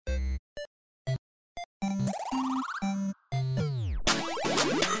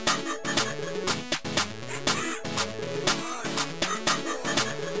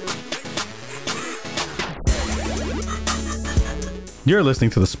You're listening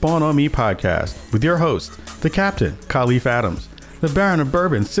to the Spawn on Me podcast with your host, the Captain, Khalif Adams, the Baron of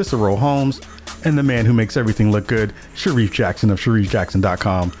Bourbon, Cicero Holmes, and the man who makes everything look good, Sharif Jackson of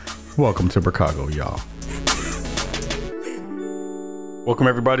SharifJackson.com. Welcome to Chicago, y'all. Welcome,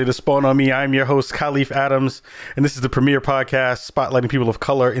 everybody, to Spawn on Me. I'm your host, Khalif Adams, and this is the premier podcast spotlighting people of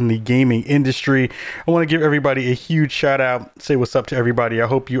color in the gaming industry. I want to give everybody a huge shout out, say what's up to everybody. I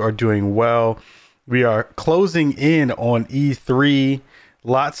hope you are doing well. We are closing in on E3.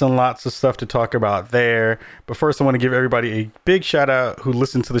 Lots and lots of stuff to talk about there. But first, I want to give everybody a big shout out who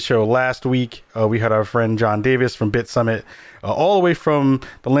listened to the show last week. We had our friend John Davis from Bit Summit, all the way from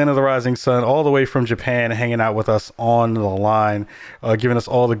the land of the rising sun, all the way from Japan, hanging out with us on the line, giving us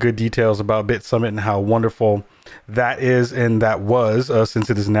all the good details about Bit Summit and how wonderful that is and that was, since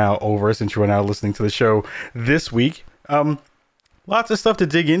it is now over, since you are now listening to the show this week. Lots of stuff to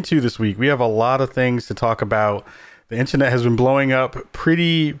dig into this week. We have a lot of things to talk about. The internet has been blowing up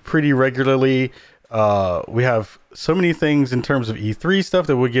pretty regularly. We have so many things in terms of E3 stuff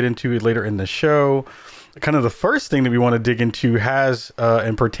that we'll get into later in the show. Kind of the first thing that we want to dig into has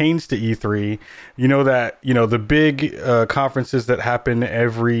and pertains to E3. You know that, the big conferences that happen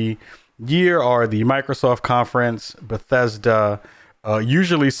every year are the Microsoft conference, Bethesda,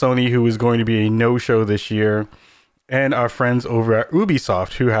 usually Sony, who is going to be a no-show this year, and our friends over at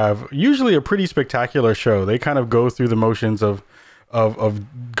Ubisoft, who have usually a pretty spectacular show. They kind of go through the motions of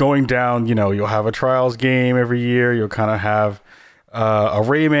going down. You'll have a Trials game every year. You'll kind of have a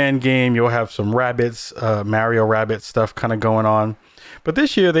Rayman game. You'll have some Rabbids, Mario Rabbids stuff kind of going on. But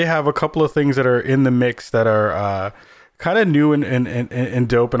this year they have a couple of things that are in the mix that are kind of new and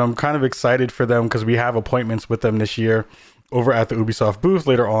dope. And I'm kind of excited for them because we have appointments with them this year over at the Ubisoft booth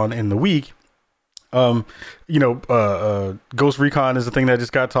later on in the week. Ghost Recon is the thing that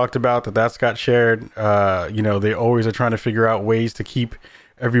just got talked about, that's got shared. They always are trying to figure out ways to keep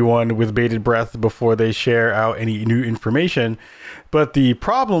everyone with bated breath before they share out any new information. But the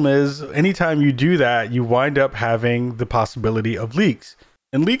problem is, anytime you do that, you wind up having the possibility of leaks.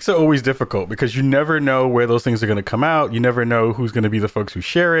 And leaks are always difficult because you never know where those things are going to come out. You never know who's going to be the folks who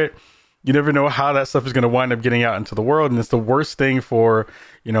share it. You never know how that stuff is going to wind up getting out into the world. And it's the worst thing for,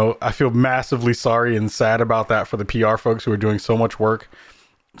 I feel massively sorry and sad about that for the PR folks who are doing so much work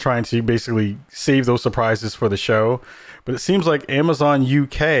trying to basically save those surprises for the show. But it seems like Amazon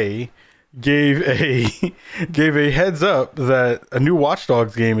UK gave a heads up that a new Watch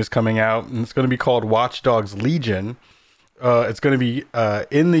Dogs game is coming out, and it's going to be called Watch Dogs Legion. It's going to be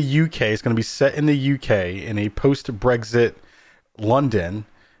in the UK. It's going to be set in the UK in a post-Brexit London.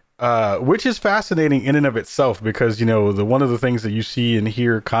 Which is fascinating in and of itself because, one of the things that you see and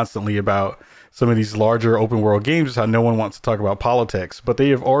hear constantly about some of these larger open world games is how no one wants to talk about politics. But they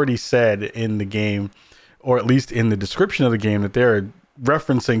have already said in the game, or at least in the description of the game, that they're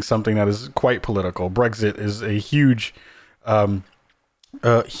referencing something that is quite political. Brexit is a huge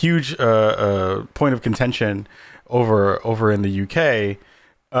point of contention over in the UK.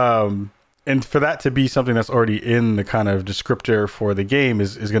 And for that to be something that's already in the kind of descriptor for the game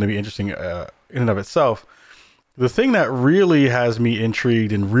is going to be interesting in and of itself. The thing that really has me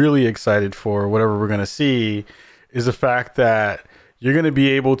intrigued and really excited for whatever we're going to see is the fact that you're going to be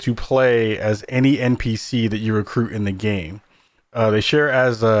able to play as any NPC that you recruit in the game. They share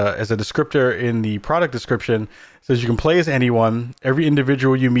as a descriptor in the product description. It says you can play as anyone. Every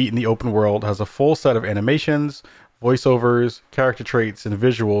individual you meet in the open world has a full set of animations, voiceovers, character traits, and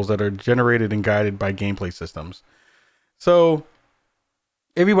visuals that are generated and guided by gameplay systems. So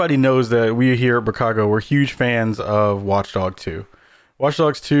everybody knows that we here at Chicago, we're huge fans of Watch Dogs 2. Watch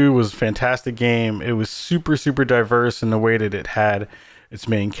Dogs 2 was a fantastic game. It was super diverse in the way that it had its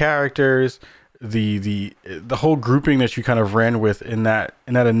main characters, the whole grouping that you kind of ran with in that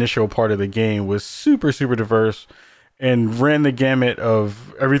initial part of the game was super diverse. And ran the gamut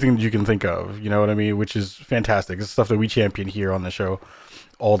of everything that you can think of, you know what I mean? Which is fantastic. It's stuff that we champion here on the show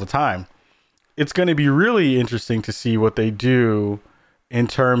all the time. It's going to be really interesting to see what they do in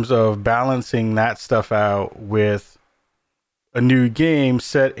terms of balancing that stuff out with a new game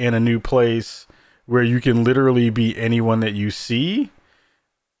set in a new place where you can literally be anyone that you see.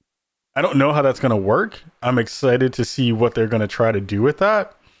 I don't know how that's going to work. I'm excited to see what they're going to try to do with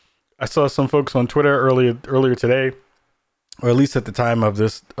that. I saw some folks on Twitter earlier today, or at least at the time of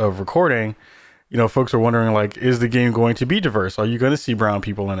recording, folks are wondering, like, is the game going to be diverse? Are you going to see brown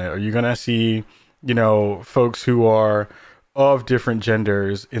people in it? Are you going to see, folks who are of different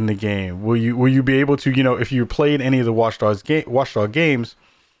genders in the game? Will you be able to, if you played any of the Watch Dog games,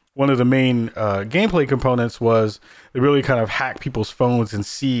 one of the main gameplay components was they really kind of hack people's phones and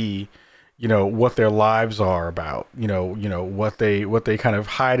see, what their lives are about, what they kind of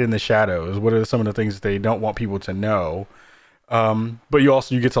hide in the shadows. What are some of the things that they don't want people to know? But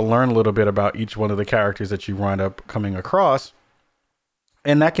you get to learn a little bit about each one of the characters that you wind up coming across.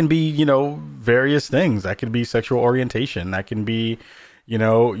 And that can be, various things. That can be sexual orientation. That can be,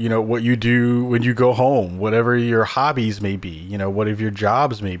 what you do when you go home, whatever your hobbies may be, whatever your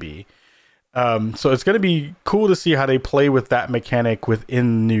jobs may be. So it's going to be cool to see how they play with that mechanic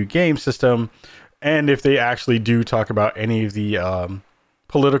within the new game system. And if they actually do talk about any of the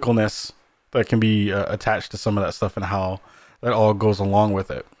politicalness that can be attached to some of that stuff and how that all goes along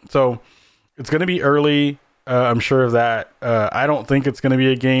with it. So it's going to be early. I'm sure of that. I don't think it's going to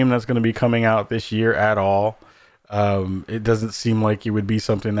be a game that's going to be coming out this year at all. It doesn't seem like it would be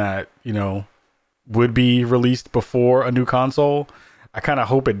something that, would be released before a new console. I kind of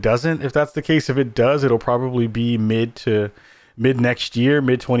hope it doesn't. If that's the case, if it does, it'll probably be mid next year,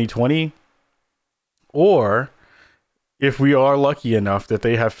 mid 2020. Or if we are lucky enough that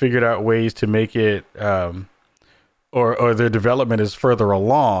they have figured out ways to make it, or their development is further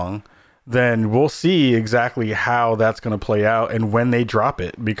along, then we'll see exactly how that's going to play out and when they drop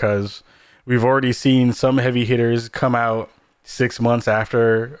it, because we've already seen some heavy hitters come out 6 months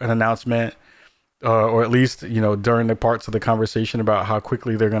after an announcement, or at least, during the parts of the conversation about how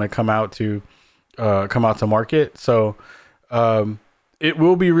quickly they're going to come out to market. So it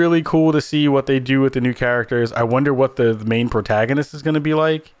will be really cool to see what they do with the new characters. I wonder what the main protagonist is going to be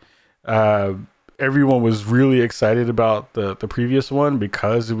like. Everyone was really excited about the previous one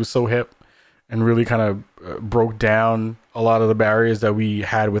because it was so hip and really kind of broke down a lot of the barriers that we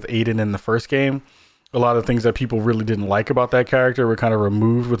had with Aiden in the first game. A lot of things that people really didn't like about that character were kind of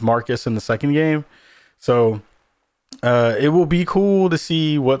removed with Marcus in the second game. So it will be cool to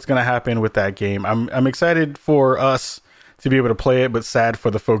see what's going to happen with that game. I'm excited for us to be able to play it, but sad for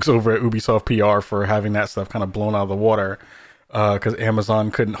the folks over at Ubisoft PR for having that stuff kind of blown out of the water. Because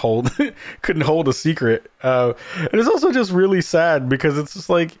Amazon couldn't hold a secret. And it's also just really sad because it's just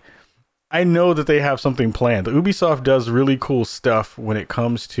like, I know that they have something planned. Ubisoft does really cool stuff when it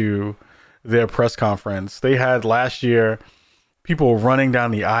comes to their press conference. They had last year people running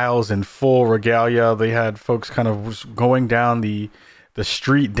down the aisles in full regalia. They had folks kind of going down the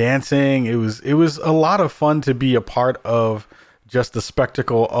street dancing. It was a lot of fun to be a part of just the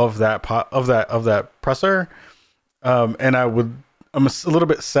spectacle of that presser. And I'm a little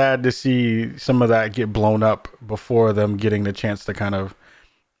bit sad to see some of that get blown up before them getting the chance to kind of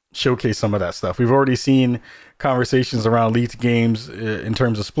showcase some of that stuff. We've already seen conversations around leaked games in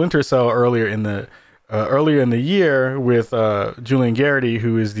terms of Splinter Cell earlier in the year with Julian Garrity,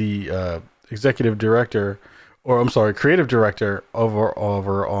 who is the creative director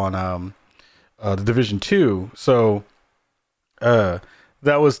over on The Division 2. So that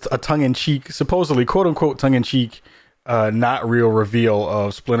was a tongue-in-cheek, supposedly quote-unquote tongue-in-cheek, not real reveal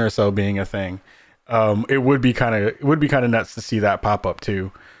of Splinter Cell being a thing. It would be kind of nuts to see that pop up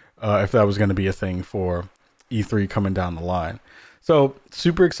too, if that was going to be a thing for E3 coming down the line. So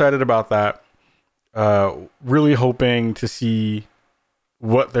super excited about that. Really hoping to see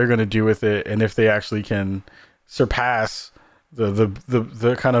what they're going to do with it, and if they actually can surpass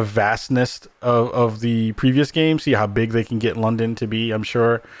the kind of vastness of the previous game, see how big they can get London to be. I'm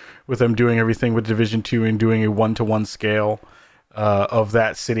sure with them doing everything with Division 2 and doing a 1-to-1 scale of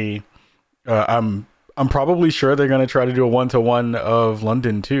that city, I'm probably sure they're going to try to do a 1-to-1 of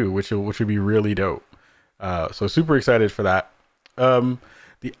London too, which would be really dope. So super excited for that.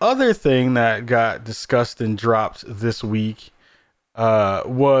 The other thing that got discussed and dropped this week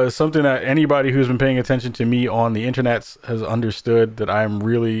was something that anybody who's been paying attention to me on the internet has understood, that I'm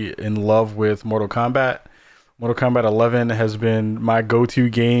really in love with Mortal Kombat. Mortal Kombat 11 has been my go-to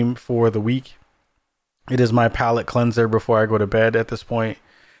game for the week. It is my palate cleanser before I go to bed at this point.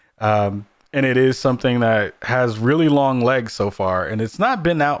 And it is something that has really long legs so far. And it's not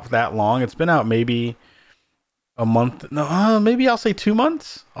been out that long. It's been out maybe a month. No, maybe I'll say 2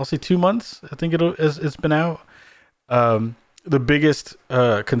 months. I think it's been out. The biggest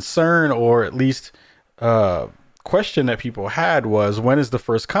concern, or at least question that people had, was, when is the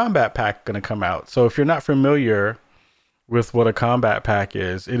first combat pack going to come out? So if you're not familiar with what a combat pack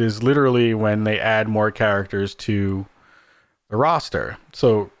is, it is literally when they add more characters to the roster.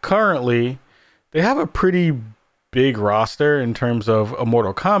 So currently they have a pretty big roster in terms of a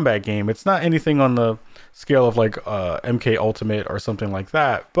Mortal Kombat game. It's not anything on the scale of like MK Ultimate or something like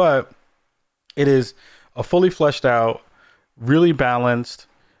that, but it is a fully fleshed out, really balanced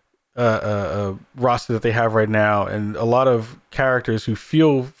roster that they have right now, and a lot of characters who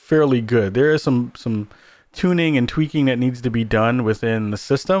feel fairly good. There is some tuning and tweaking that needs to be done within the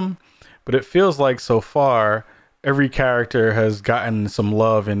system, but it feels like so far every character has gotten some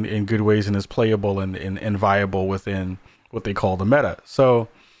love in good ways and is playable and viable within what they call the meta. So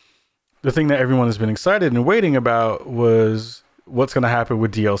the thing that everyone has been excited and waiting about was what's going to happen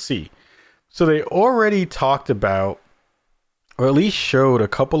with DLC. So they already talked about, or at least showed a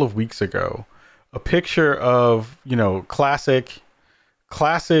couple of weeks ago, a picture of, classic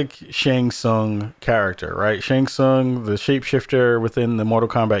Shang Tsung character, right? Shang Tsung, the shapeshifter within the Mortal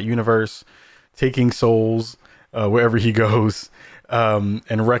Kombat universe, taking souls wherever he goes,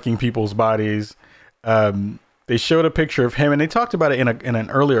 and wrecking people's bodies. They showed a picture of him, and they talked about it in an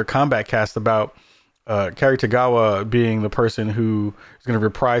earlier Combat Cast about Cary Tagawa being the person who is going to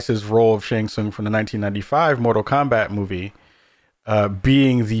reprise his role of Shang Tsung from the 1995 Mortal Kombat movie,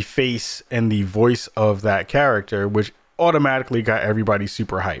 being the face and the voice of that character, which automatically got everybody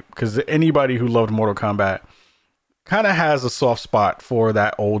super hyped, because anybody who loved Mortal Kombat kind of has a soft spot for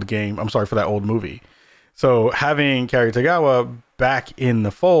that old game. I'm sorry, for that old movie. So having Cary Tagawa back in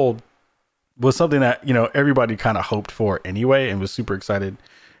the fold was something that, everybody kind of hoped for anyway, and was super excited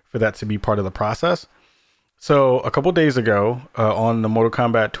for that to be part of the process. So a couple days ago, on the Mortal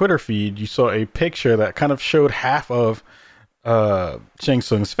Kombat Twitter feed, you saw a picture that kind of showed half of Shang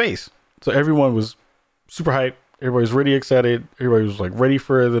Tsung's face. So everyone was super hyped. Everybody was really excited. Everybody was like ready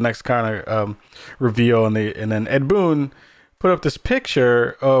for the next kind of reveal. And then Ed Boon put up this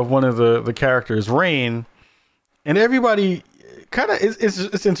picture of one of the characters, Rain, and everybody kind of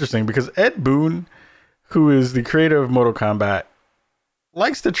it's interesting because Ed Boon, who is the creator of Mortal Kombat,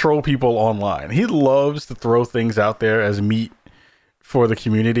 likes to troll people online. He loves to throw things out there as meat for the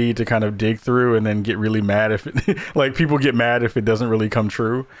community to kind of dig through, and then get really mad if it, like, people get mad if it doesn't really come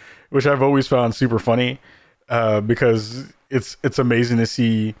true, which I've always found super funny, because it's amazing to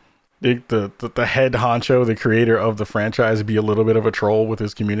see the head honcho, the creator of the franchise, be a little bit of a troll with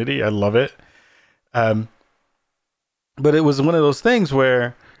his community. I love it. But it was one of those things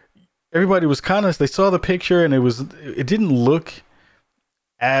where everybody was they saw the picture, and it didn't look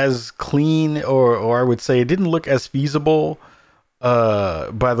as clean, or I would say it didn't look as feasible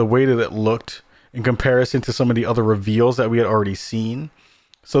by the way that it looked in comparison to some of the other reveals that we had already seen.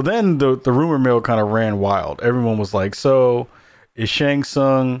 So then the rumor mill kind of ran wild. Everyone was like, so is Shang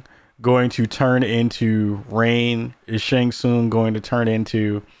Tsung going to turn into Rain? Is Shang Tsung going to turn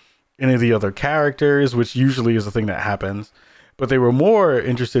into any of the other characters, which usually is the thing that happens? But they were more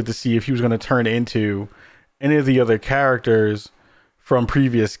interested to see if he was going to turn into any of the other characters from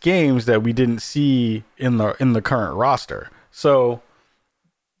previous games that we didn't see in the current roster. So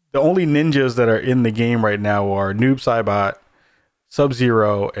the only ninjas that are in the game right now are Noob Saibot,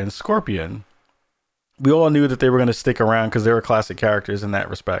 Sub-Zero, and Scorpion. We all knew that they were going to stick around because they were classic characters in that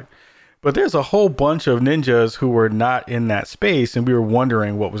respect. But there's a whole bunch of ninjas who were not in that space, and we were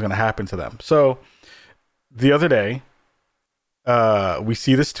wondering what was going to happen to them. So the other day, we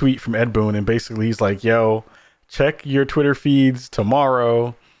see this tweet from Ed Boon, and basically he's like, yo, check your Twitter feeds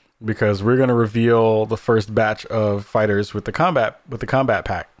tomorrow, because we're going to reveal the first batch of fighters with the combat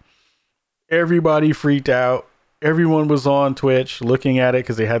pack. Everybody freaked out. Everyone was on Twitch looking at it,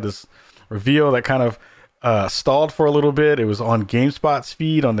 because they had this reveal that kind of stalled for a little bit. It was on GameSpot's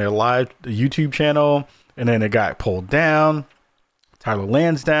feed on their live YouTube channel, and then it got pulled down. Tyler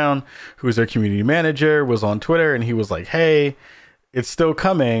Lansdowne, who is their community manager, was on Twitter, and he was like, hey, it's still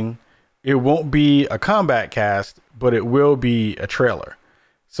coming. It won't be a combat cast, but it will be a trailer.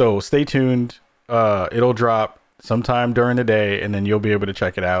 So stay tuned. It'll drop sometime during the day, and then you'll be able to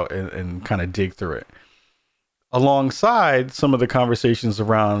check it out and kind of dig through it. Alongside some of the conversations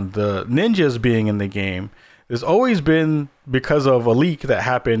around the ninjas being in the game, there's always been, because of a leak that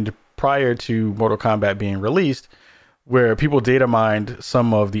happened prior to Mortal Kombat being released, where people data mined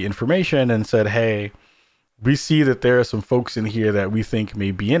some of the information and said, hey, we see that there are some folks in here that we think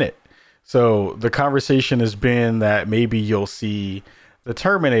may be in it. So the conversation has been that maybe you'll see the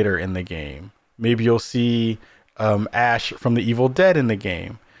Terminator in the game. Maybe you'll see Ash from the Evil Dead in the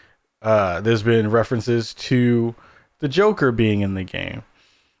game. There's been references to the Joker being in the game.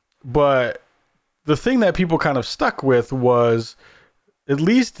 But the thing that people kind of stuck with was, at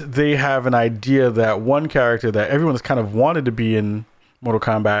least they have an idea that one character that everyone's kind of wanted to be in Mortal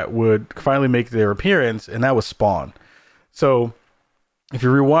Kombat would finally make their appearance, and that was Spawn. So if you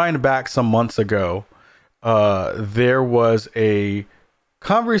rewind back some months ago, there was a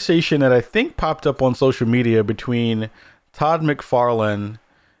conversation that I think popped up on social media between Todd McFarlane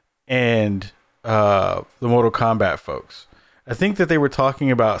and the Mortal Kombat folks. I think that they were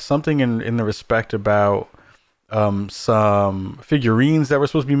talking about something in the respect about some figurines that were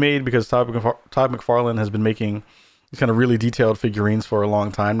supposed to be made, because Todd McFarlane has been making these kind of really detailed figurines for a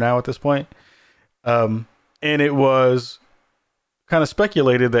long time now at this point. And it was kind of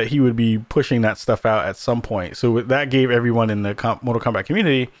speculated that he would be pushing that stuff out at some point. So that gave everyone in the Mortal Kombat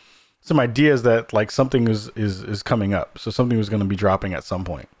community some ideas that like something is coming up. So something was going to be dropping at some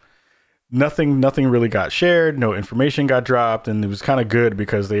point. Nothing really got shared. No information got dropped, and it was kind of good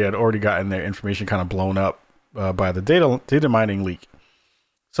because they had already gotten their information kind of blown up by the data mining leak.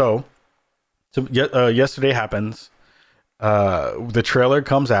 So yesterday happens. The trailer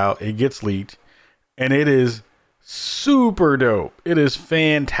comes out. It gets leaked, and it is super dope. It is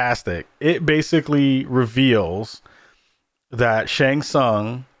fantastic. It basically reveals that Shang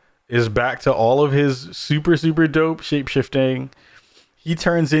Tsung is back to all of his super dope shapeshifting. He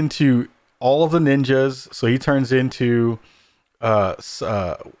turns into all of the ninjas. So he turns into let's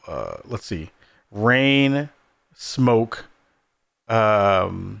see, Rain, Smoke,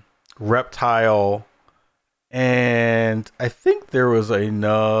 Reptile, and I think there was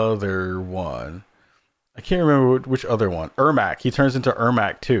another one. I can't remember which other one. Ermac. He turns into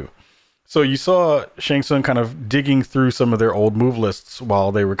Ermac too. So you saw Shang Tsung kind of digging through some of their old move lists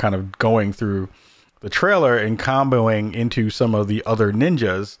while they were kind of going through the trailer and comboing into some of the other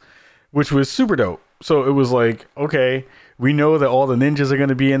ninjas, which was super dope. So it was like, okay, we know that all the ninjas are going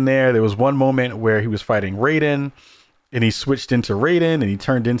to be in there. There was one moment where he was fighting Raiden, and he switched into Raiden, and he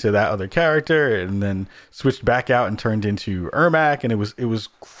turned into that other character, and then switched back out and turned into Ermac, and it was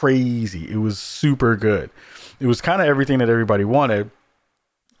crazy. It was super good. It was kind of everything that everybody wanted,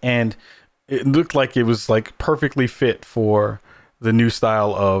 and it looked like it was like perfectly fit for the new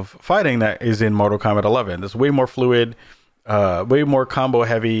style of fighting that is in Mortal Kombat 11. It's way more fluid, way more combo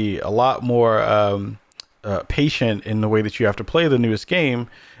heavy, a lot more patient in the way that you have to play the newest game,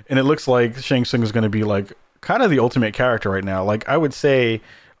 and it looks like Shang Tsung is going to be like kind of the ultimate character right now. Like I would say,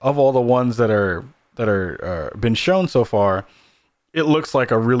 of all the ones that are been shown so far, it looks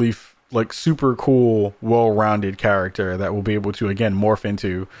like a really like super cool, well-rounded character that will be able to again morph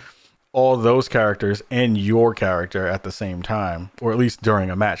into all those characters and your character at the same time, or at least during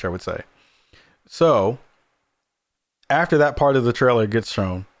a match, I would say. So after that part of the trailer gets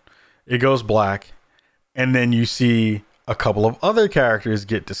shown, it goes black, and then you see a couple of other characters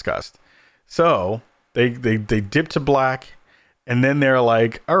get discussed. So they dip to black, and then they're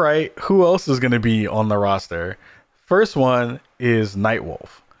like, all right, who else is going to be on the roster? First one is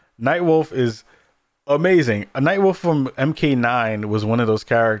Nightwolf. Nightwolf is amazing. A Nightwolf from MK9 was one of those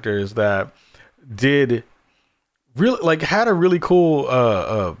characters that did really like had a really cool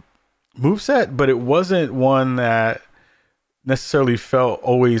moveset, but it wasn't one that necessarily felt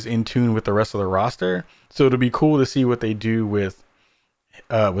always in tune with the rest of the roster. So it'll be cool to see what they do with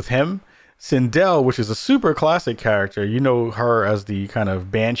him. Sindel, which is a super classic character, you know her as the kind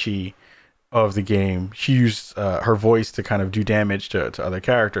of banshee of the game. She used her voice to kind of do damage to other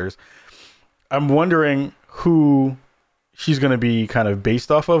characters. I'm wondering who she's going to be kind of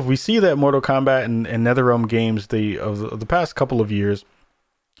based off of. We see that Mortal Kombat and NetherRealm games of the past couple of years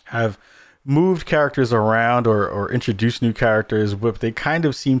have moved characters around or introduced new characters, but they kind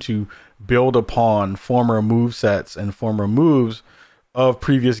of seem to build upon former move sets and former moves of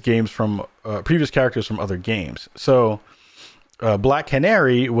previous games from previous characters from other games. So Black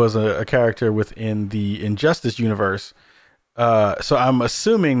Canary was a character within the Injustice universe. So I'm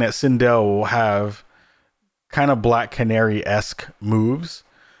assuming that Sindel will have kind of Black Canary-esque moves.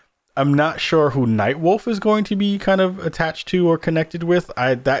 I'm not sure who Nightwolf is going to be kind of attached to or connected with.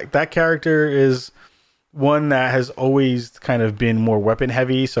 That character is one that has always kind of been more weapon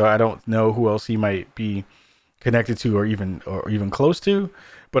heavy, so I don't know who else he might be connected to or even close to.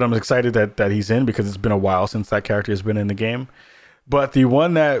 But I'm excited that he's in because it's been a while since that character has been in the game. But the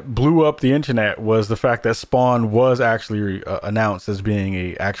one that blew up the internet was the fact that Spawn was actually announced as being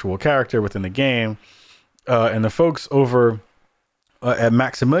a actual character within the game. And the folks over at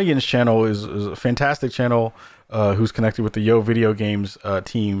Maximilian's channel is a fantastic channel who's connected with the Yo Video Games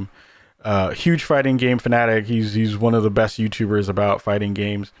team. Huge fighting game fanatic. He's one of the best YouTubers about fighting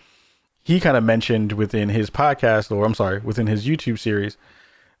games. He kind of mentioned within his podcast, within his YouTube series,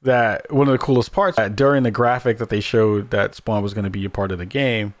 that one of the coolest parts that during the graphic that they showed that Spawn was going to be a part of the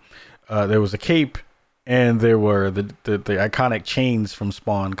game, there was a cape and there were the iconic chains from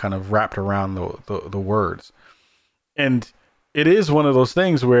Spawn kind of wrapped around the words. And it is one of those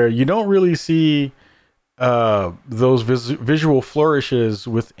things where you don't really see those visual flourishes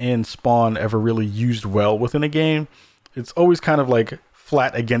within Spawn ever really used well within a game. It's always kind of like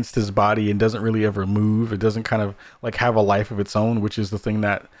flat against his body and doesn't really ever move. It doesn't kind of like have a life of its own, which is the thing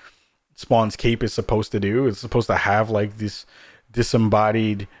that Spawn's cape is supposed to do. It's supposed to have like this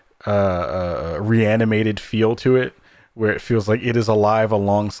disembodied, reanimated feel to it. where it feels like it is alive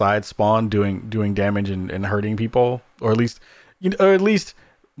alongside Spawn, doing damage and hurting people, or at least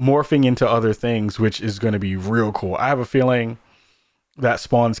morphing into other things, which is going to be real cool. I have a feeling that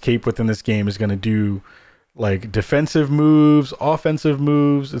Spawn's cape within this game is going to do like defensive moves, offensive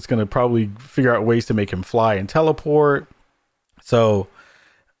moves. It's going to probably figure out ways to make him fly and teleport. So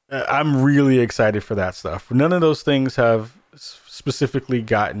I'm really excited for that stuff. None of those things have specifically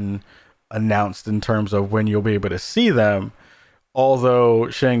gotten announced in terms of when you'll be able to see them. Although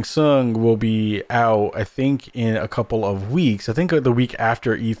Shang Tsung will be out, I think, in a couple of weeks. I think the week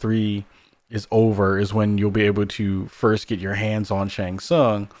after E3 is over is when you'll be able to first get your hands on Shang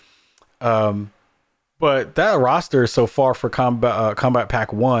Tsung. But that roster so far for Combat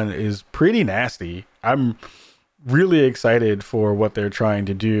Pack 1 is pretty nasty. I'm really excited for what they're trying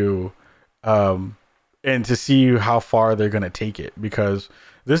to do, and to see how far they're going to take it, because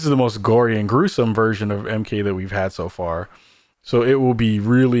this is the most gory and gruesome version of MK that we've had so far. So it will be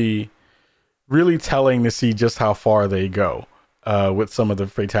really, really telling to see just how far they go with some of the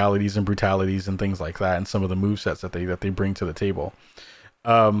fatalities and brutalities and things like that, and some of the movesets that they bring to the table.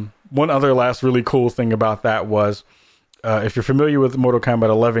 One other last really cool thing about that was, if you're familiar with Mortal Kombat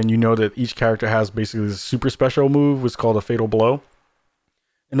 11, you know that each character has basically this super special move, which is called a Fatal Blow.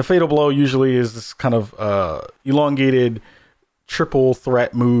 And the Fatal Blow usually is this kind of elongated triple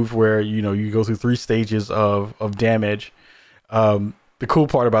threat move where, you go through 3 stages of damage. The cool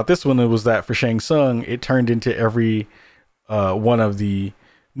part about this one was that for Shang Tsung, it turned into every one of the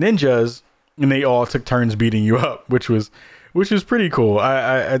ninjas, and they all took turns beating you up, which was pretty cool.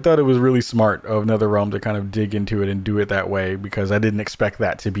 I thought it was really smart of NetherRealm to kind of dig into it and do it that way, because I didn't expect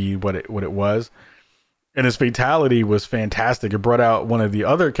that to be what it was. And his fatality was fantastic. It brought out one of the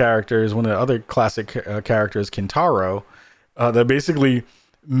other characters, one of the other classic characters, Kintaro, that basically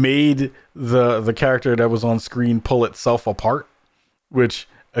made the character that was on screen pull itself apart, which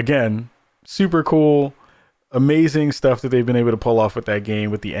again, super cool, amazing stuff that they've been able to pull off with that game,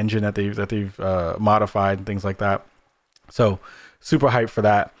 with the engine that they've modified and things like that. So super hyped for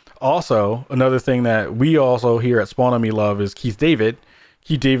that. Also, another thing that we also here at Spawn on Me love is Keith David.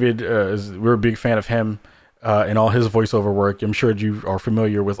 Keith David, we're a big fan of him and all his voiceover work. I'm sure you are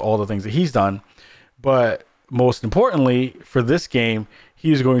familiar with all the things that he's done. But most importantly, for this game,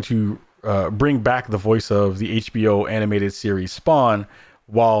 he's going to bring back the voice of the HBO animated series Spawn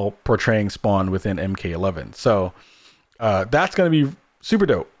while portraying Spawn within MK11. So that's going to be super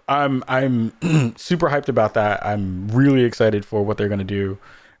dope. I'm super hyped about that. I'm really excited for what they're going to do.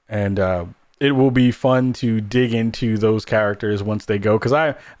 And it will be fun to dig into those characters once they go, because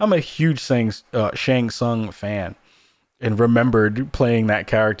I'm a huge Shang Tsung fan and remembered playing that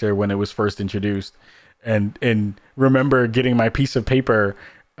character when it was first introduced, and remember getting my piece of paper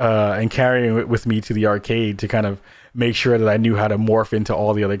and carrying it with me to the arcade to kind of make sure that I knew how to morph into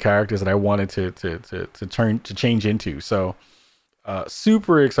all the other characters that I wanted to change into. So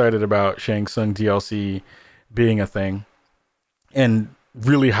super excited about Shang Tsung DLC being a thing, and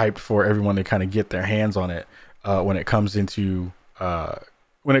really hyped for everyone to kind of get their hands on it when it comes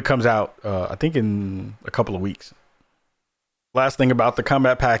out, I think in a couple of weeks. Last thing about the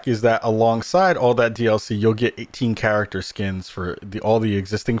combat pack is that alongside all that DLC, you'll get 18 character skins for all the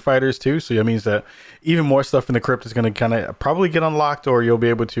existing fighters too. So that means that even more stuff in the crypt is going to kind of probably get unlocked, or you'll be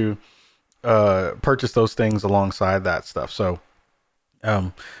able to purchase those things alongside that stuff. So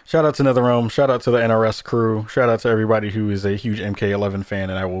shout out to NetherRealm, shout out to the NRS crew, shout out to everybody who is a huge MK11 fan,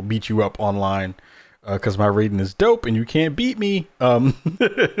 and I will beat you up online because my rating is dope and you can't beat me.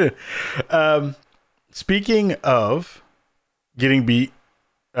 Speaking of getting beat,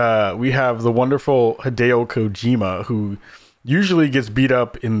 we have the wonderful Hideo Kojima, who usually gets beat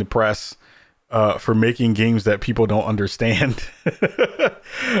up in the press for making games that people don't understand.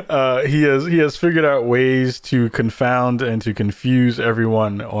 He has figured out ways to confound and to confuse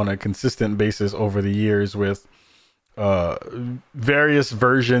everyone on a consistent basis over the years with various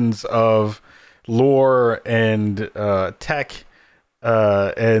versions of lore and tech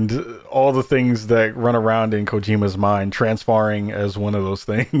and all the things that run around in Kojima's mind, transferring as one of those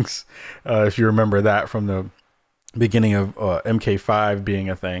things. If you remember that from the beginning of MK5 being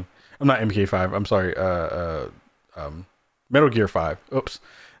a thing. I'm not MK5. I'm sorry. Metal Gear 5. Oops.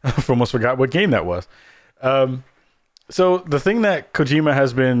 I almost forgot what game that was. So the thing that Kojima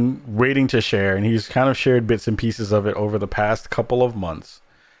has been waiting to share, and he's kind of shared bits and pieces of it over the past couple of months,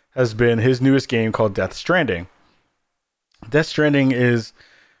 has been his newest game called Death Stranding. Death Stranding is,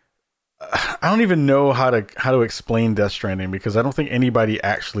 I don't even know how to explain Death Stranding, because I don't think anybody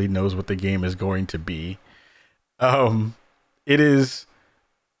actually knows what the game is going to be. It is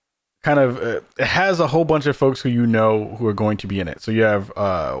it has a whole bunch of folks who who are going to be in it. So you have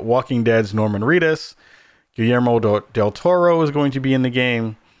Walking Dead's Norman Reedus, Guillermo del Toro is going to be in the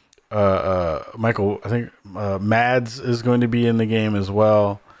game. Michael, I think Mads is going to be in the game as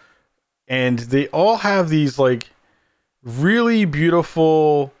well. And they all have these like really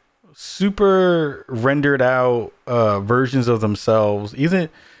beautiful, super rendered out versions of themselves. Even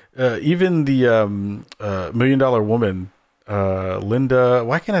the $1 Million Woman, Linda.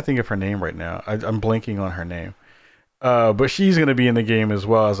 Why can't I think of her name right now? I'm blanking on her name. But she's going to be in the game as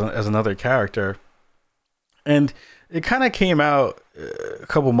well as another character. And it kind of came out a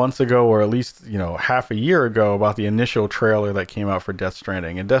couple months ago, or at least, half a year ago, about the initial trailer that came out for Death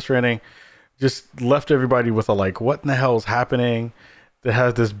Stranding. And Death Stranding just left everybody with a like, what in the hell is happening? That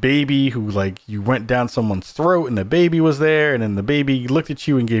has this baby who like you went down someone's throat and the baby was there, and then the baby looked at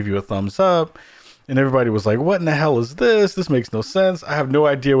you and gave you a thumbs up. And everybody was like, what in the hell is this? This makes no sense. I have no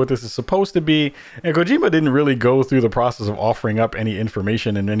idea what this is supposed to be. And Kojima didn't really go through the process of offering up any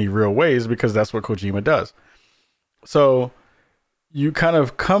information in any real ways, because that's what Kojima does. So you kind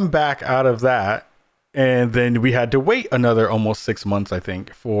of come back out of that, and then we had to wait another almost 6 months, I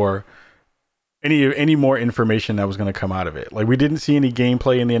think, for any more information that was going to come out of it. Like, we didn't see any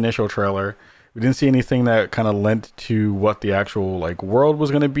gameplay in the initial trailer. We didn't see anything that kind of lent to what the actual like world was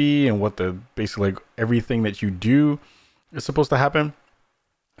going to be, and what the basically like everything that you do is supposed to happen.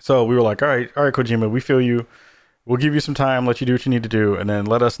 So we were like, all right, Kojima, we feel you. We'll give you some time, let you do what you need to do, and then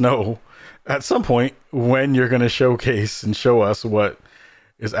let us know at some point when you're going to showcase and show us what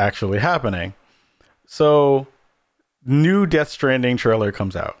is actually happening. So, new Death Stranding trailer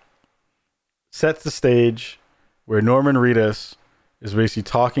comes out. Sets the stage where Norman Reedus is basically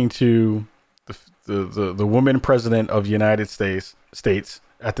talking to the woman president of the United States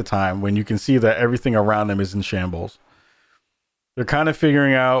at the time, when you can see that everything around them is in shambles. They're kind of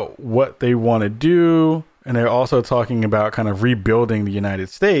figuring out what they want to do, and they're also talking about kind of rebuilding the United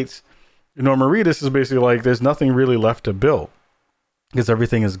States. Norman Reedus is basically like, there's nothing really left to build because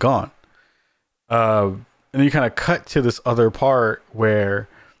everything is gone. And then you kind of cut to this other part where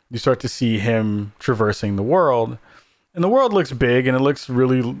you start to see him traversing the world, and the world looks big and it looks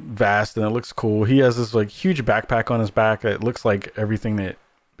really vast and it looks cool. He has this like huge backpack on his back that looks like everything that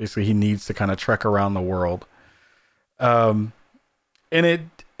basically he needs to kind of trek around the world. And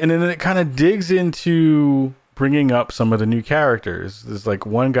then it kind of digs into bringing up some of the new characters. There's like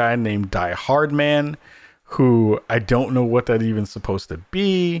one guy named Die Hard Man, who I don't know what that even supposed to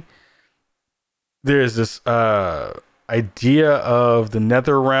be. There's this idea of the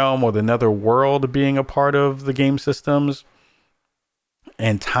Nether Realm or the Nether World being a part of the game systems,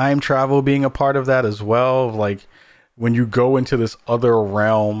 and time travel being a part of that as well. Like, when you go into this other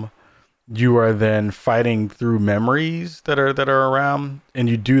realm, you are then fighting through memories that are around, and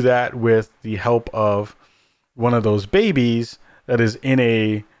you do that with the help of one of those babies that is in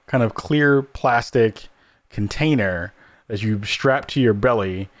a kind of clear plastic container that you strap to your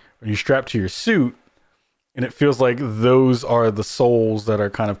belly, or you strap to your suit, and it feels like those are the souls that are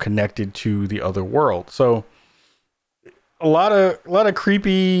kind of connected to the other world. So a lot of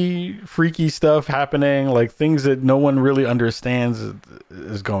creepy, freaky stuff happening, like things that no one really understands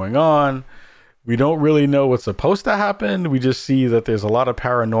is going on. We don't really know what's supposed to happen. We just see that there's a lot of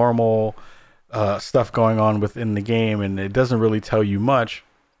paranormal stuff going on within the game, and it doesn't really tell you much.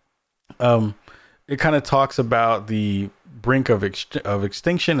 It kind of talks about the brink of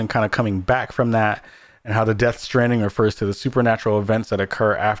extinction and kind of coming back from that, and how the Death Stranding refers to the supernatural events that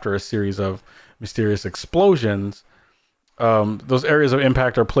occur after a series of mysterious explosions. Those areas of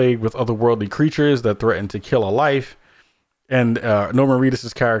impact are plagued with otherworldly creatures that threaten to kill a life. And Norman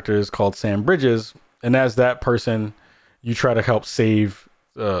Reedus' character is called Sam Bridges. And as that person, you try to help save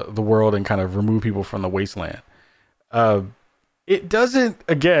the world and kind of remove people from the wasteland. It doesn't,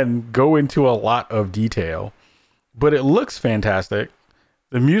 again, go into a lot of detail, but it looks fantastic.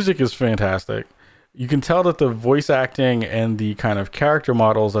 The music is fantastic. You can tell that the voice acting and the kind of character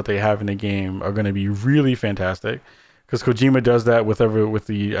models that they have in the game are going to be really fantastic, because Kojima does that with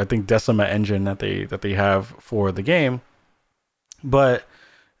the, I think, Decima engine that they have for the game. But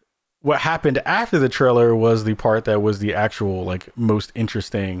what happened after the trailer was the part that was the actual like most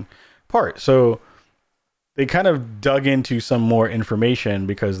interesting part. So they kind of dug into some more information,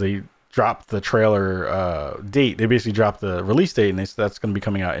 because they dropped the trailer date. They basically dropped the release date, and that's going to be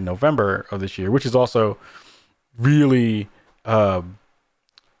coming out in November of this year, which is also really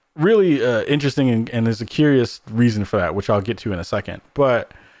interesting, and there's a curious reason for that, which I'll get to in a second.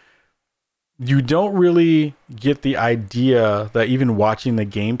 But you don't really get the idea that, even watching the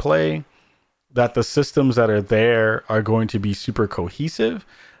gameplay, that the systems that are there are going to be super cohesive.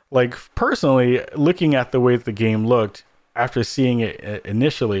 like personally looking at the way that the game looked after seeing it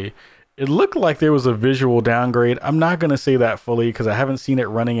initially, it looked like there was a visual downgrade. I'm not going to say that fully because I haven't seen it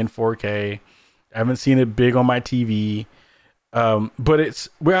running in 4K. I haven't seen it big on my TV. But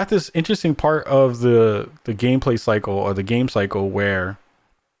we're at this interesting part of the gameplay cycle or the game cycle where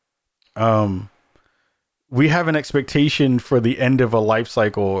we have an expectation for the end of a life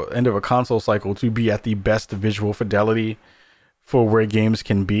cycle, end of a console cycle, to be at the best visual fidelity for where games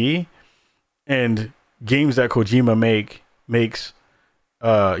can be. And games that Kojima makes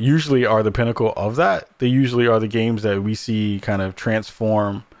usually are the pinnacle of that. They usually are the games that we see kind of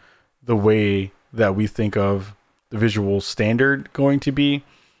transform the way that we think of the visual standard going to be.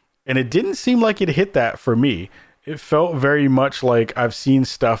 And it didn't seem like it hit that for me. It felt very much like I've seen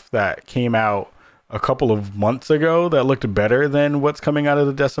stuff that came out a couple of months ago that looked better than what's coming out of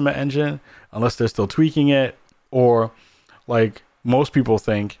the Decima engine, unless they're still tweaking it, or like most people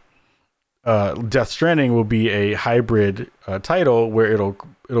think Death Stranding will be a hybrid title where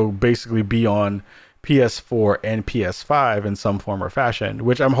it'll basically be on PS4 and PS5 in some form or fashion,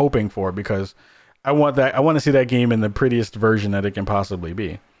 which I'm hoping for because I want to see that game in the prettiest version that it can possibly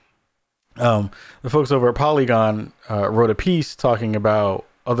be. The folks over at Polygon wrote a piece talking about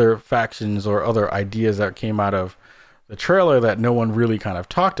other factions or other ideas that came out of the trailer that no one really kind of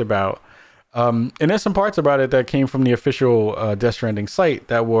talked about. And there's some parts about it that came from the official Death Stranding site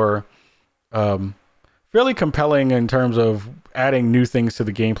that were fairly compelling in terms of adding new things to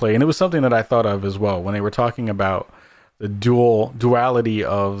the gameplay. And it was something that I thought of as well when they were talking about the duality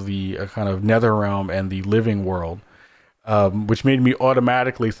of the kind of Netherrealm and the living world, which made me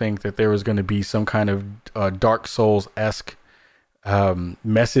automatically think that there was going to be some kind of Dark Souls-esque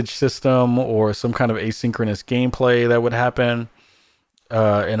message system or some kind of asynchronous gameplay that would happen,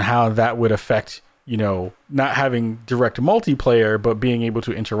 and how that would affect, not having direct multiplayer, but being able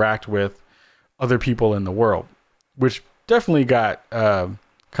to interact with other people in the world, which definitely got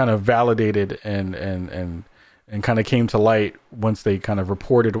kind of validated and kind of came to light once they kind of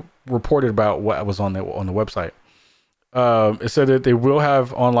reported about what was on the website. It said that they will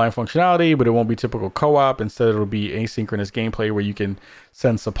have online functionality, but it won't be typical co-op. Instead, it'll be asynchronous gameplay where you can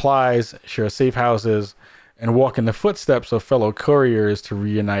send supplies, share safe houses, and walk in the footsteps of fellow couriers to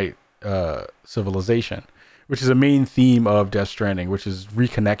reunite civilization, which is a main theme of Death Stranding, which is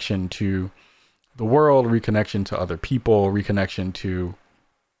reconnection to the world, reconnection to other people, reconnection to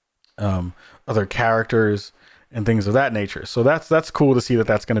other characters, and things of that nature. So that's cool to see that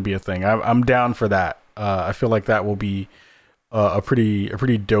that's going to be a thing. I'm down for that. I feel like that will be a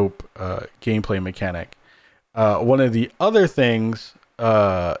pretty dope gameplay mechanic. One of the other things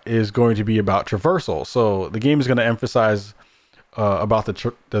is going to be about traversal. So the game is going to emphasize about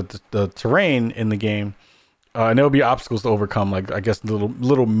the terrain in the game, and there'll be obstacles to overcome, like I guess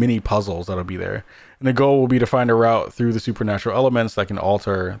little mini puzzles that'll be there. And the goal will be to find a route through the supernatural elements that can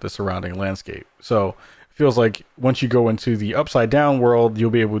alter the surrounding landscape. So it feels like once you go into the upside down world, you'll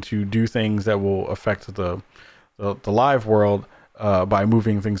be able to do things that will affect the live world by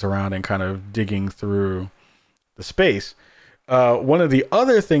moving things around and kind of digging through the space. One of the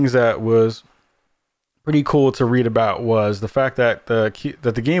other things that was pretty cool to read about was the fact that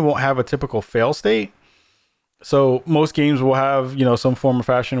the game won't have a typical fail state. So most games will have, some form of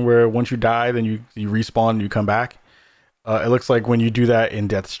fashion where once you die, then you respawn and you come back. It looks like when you do that in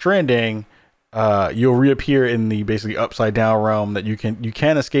Death Stranding, you'll reappear in the basically upside down realm that you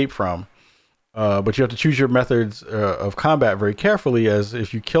can escape from. But you have to choose your methods of combat very carefully, as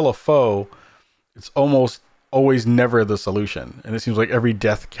if you kill a foe, it's almost always never the solution. And it seems like every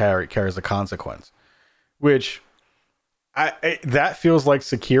death carries a consequence, which that feels like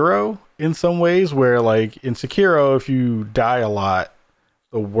Sekiro in some ways, where like in Sekiro, if you die a lot,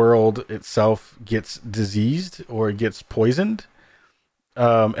 the world itself gets diseased or it gets poisoned.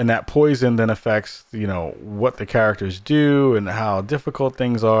 And that poison then affects, what the characters do and how difficult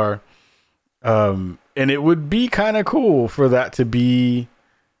things are. And it would be kind of cool for that to be,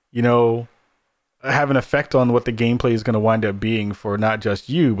 have an effect on what the gameplay is going to wind up being for not just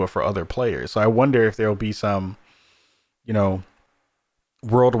you, but for other players. So I wonder if there'll be some,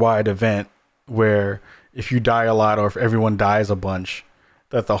 worldwide event where if you die a lot or if everyone dies a bunch,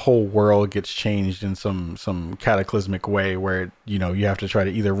 that the whole world gets changed in some cataclysmic way where, you have to try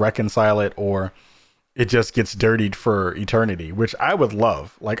to either reconcile it or it just gets dirtied for eternity, which I would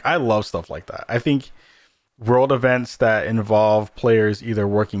love. Like, I love stuff like that. I think world events that involve players either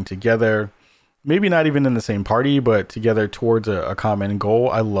working together, maybe not even in the same party, but together towards a common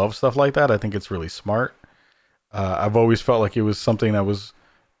goal. I love stuff like that. I think it's really smart. I've always felt like it was something that was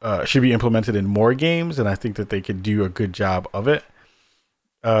should be implemented in more games, and I think that they could do a good job of it.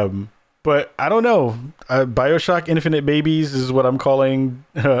 But I don't know. Bioshock Infinite Babies is what I'm calling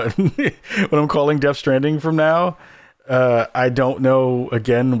what I'm calling Death Stranding from now. I don't know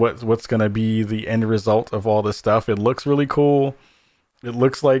again what's gonna be the end result of all this stuff. It looks really cool. It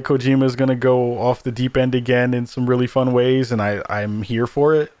looks like Kojima is gonna go off the deep end again in some really fun ways, and I'm here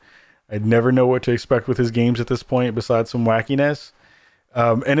for it. I'd never know what to expect with his games at this point, besides some wackiness.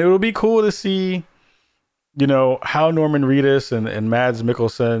 And it will be cool to see, how Norman Reedus and Mads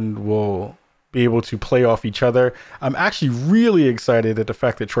Mikkelsen will be able to play off each other. I'm actually really excited at the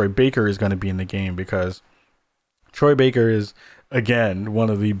fact that Troy Baker is going to be in the game, because Troy Baker is, again, one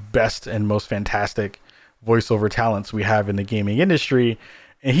of the best and most fantastic voiceover talents we have in the gaming industry.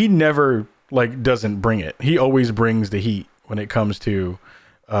 And he never doesn't bring it. He always brings the heat when it comes to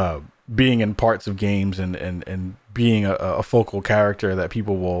being in parts of games and being a focal character that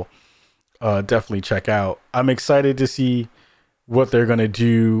people will definitely check out. I'm excited to see what they're going to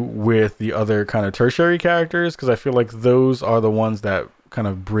do with the other kind of tertiary characters, because I feel like those are the ones that kind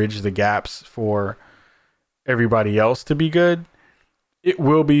of bridge the gaps for everybody else to be good. It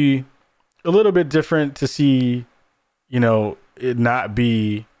will be a little bit different to see, it not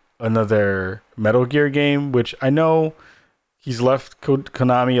be another Metal Gear game, which I know he's left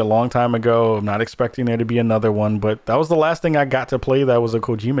Konami a long time ago. I'm not expecting there to be another one, but that was the last thing I got to play that was a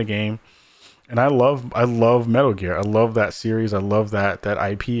Kojima game. And I love Metal Gear. I love that series. I love that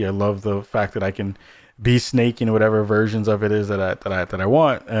IP. I love the fact that I can be Snake in whatever versions of it is that I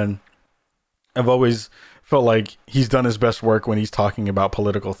want. And I've always felt like he's done his best work when he's talking about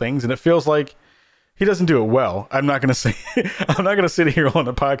political things, and it feels like he doesn't do it well. I'm not going to say I'm not going to sit here on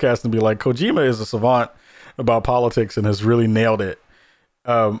the podcast and be like, Kojima is a savant about politics and has really nailed it.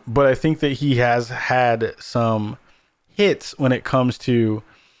 But I think that he has had some hits when it comes to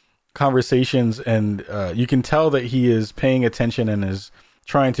conversations, and you can tell that he is paying attention and is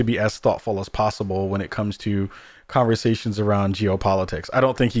trying to be as thoughtful as possible when it comes to conversations around geopolitics. I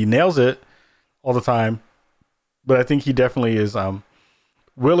don't think he nails it all the time, but I think he definitely is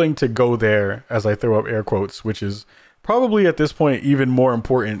willing to go there, as I throw up air quotes, which is probably at this point even more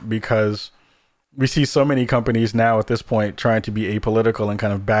important, because we see so many companies now at this point trying to be apolitical and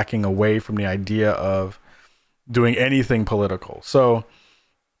kind of backing away from the idea of doing anything political. So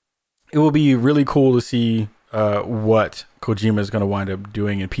it will be really cool to see what Kojima is going to wind up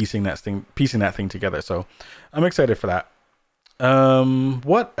doing and piecing that thing together. So I'm excited for that.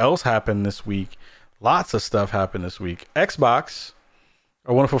 What else happened this week? Lots of stuff happened this week. Xbox,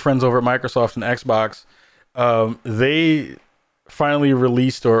 our wonderful friends over at Microsoft and Xbox, they finally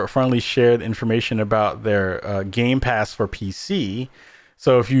released or finally shared information about their Game Pass for PC.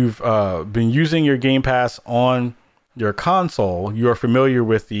 So if you've been using your Game Pass on your console, you are familiar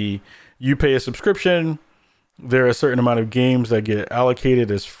with you pay a subscription. There are a certain amount of games that get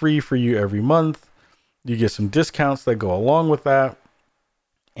allocated as free for you every month. You get some discounts that go along with that.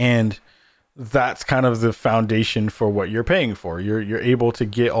 And that's kind of the foundation for what you're paying for. You're able to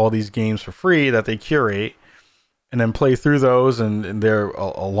get all these games for free that they curate and then play through those, and they're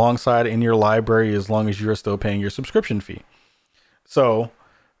alongside in your library as long as you're still paying your subscription fee. So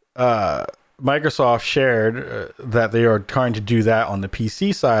Microsoft shared that they are trying to do that on the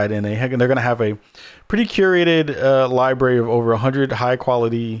PC side, and they're going to have a pretty curated library of over 100 high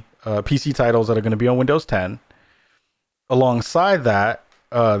quality PC titles that are going to be on Windows 10. Alongside that,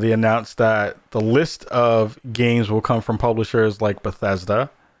 they announced that the list of games will come from publishers like Bethesda,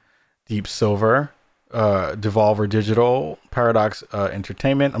 Deep Silver, Devolver Digital, Paradox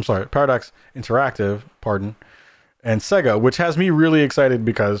Interactive, and Sega, which has me really excited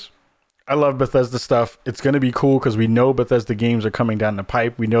because I love Bethesda stuff. It's going to be cool because we know Bethesda games are coming down the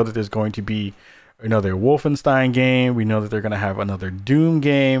pipe. We know that there's going to be another Wolfenstein game. We know that they're going to have another Doom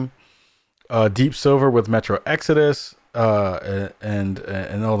game. Deep Silver with Metro Exodus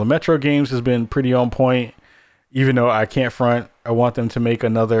and all the Metro games has been pretty on point. Even though I can't front, I want them to make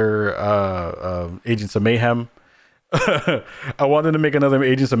another Agents of Mayhem. I want them to make another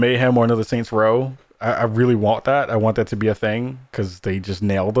Agents of Mayhem or another Saints Row. I really want that. I want that to be a thing because they just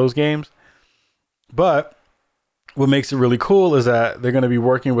nailed those games. But what makes it really cool is that they're going to be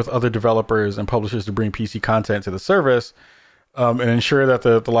working with other developers and publishers to bring PC content to the service and ensure that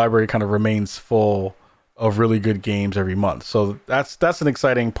the library kind of remains full of really good games every month. So that's an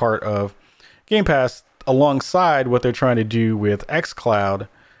exciting part of Game Pass, alongside what they're trying to do with xCloud,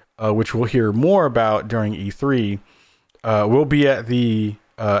 which we'll hear more about during E3. We'll be at the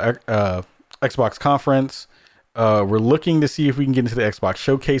Xbox conference. We're looking to see if we can get into the Xbox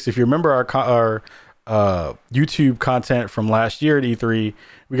showcase. If you remember our YouTube content from last year at E3,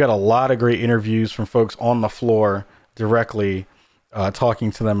 we got a lot of great interviews from folks on the floor directly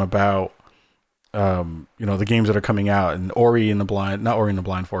talking to them about the games that are coming out, and not Ori in the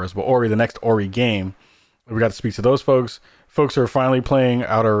Blind Forest, but Ori, the next Ori game. We got to speak to those folks. Folks are finally playing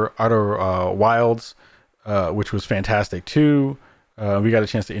Outer Wilds, which was fantastic too. We got a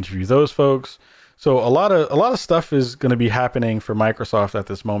chance to interview those folks. So a lot of stuff is going to be happening for Microsoft at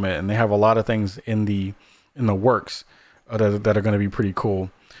this moment, and they have a lot of things in the works that are going to be pretty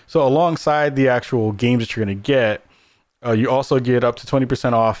cool. So alongside the actual games that you're going to get, you also get up to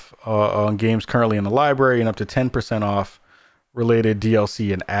 20% off on games currently in the library, and up to 10% off related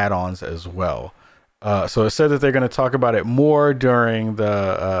DLC and add-ons as well. So it said that they're going to talk about it more during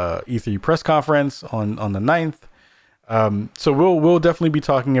the E3 press conference on the 9th. So we'll definitely be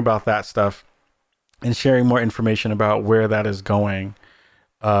talking about that stuff and sharing more information about where that is going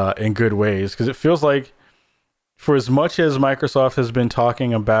in good ways. Because it feels like, for as much as Microsoft has been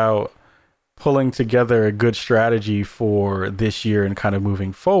talking about pulling together a good strategy for this year and kind of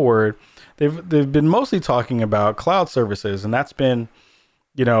moving forward, they've been mostly talking about cloud services, and that's been,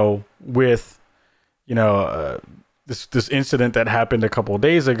 with this incident that happened a couple of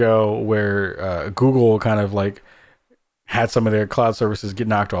days ago where Google kind of like had some of their cloud services get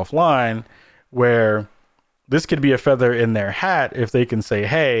knocked offline, where this could be a feather in their hat if they can say,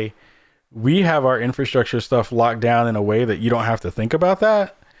 hey, we have our infrastructure stuff locked down in a way that you don't have to think about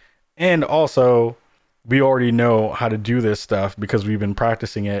that. And also, we already know how to do this stuff because we've been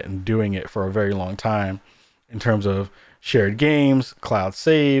practicing it and doing it for a very long time in terms of shared games, cloud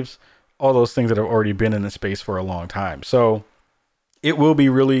saves, all those things that have already been in the space for a long time. So it will be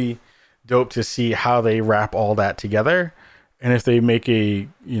really dope to see how they wrap all that together, and if they make a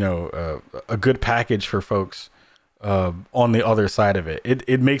good package for folks on the other side of it.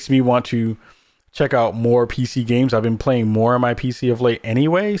 It makes me want to check out more PC games. I've been playing more on my PC of late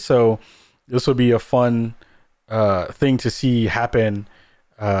anyway, so this will be a fun thing to see happen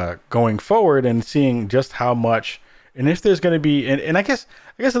going forward, and seeing just how much, and if there's going to be, and I guess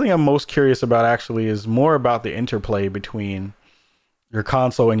the thing I'm most curious about actually is more about the interplay between your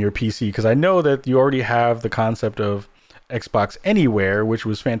console and your PC, because I know that you already have the concept of Xbox Anywhere, which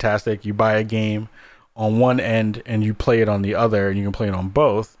was fantastic. You buy a game on one end and you play it on the other, and you can play it on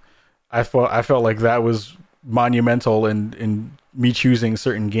both. I felt like that was monumental in me choosing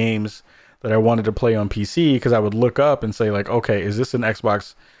certain games that I wanted to play on PC, because I would look up and say like, okay, is this an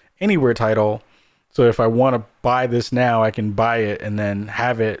Xbox Anywhere title? So if I want to buy this now, I can buy it and then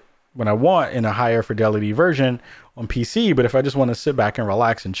have it when I want in a higher fidelity version on PC. But if I just want to sit back and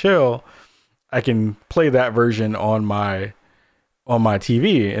relax and chill, I can play that version on my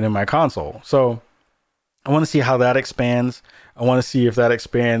TV and in my console. So I want to see how that expands. I want to see if that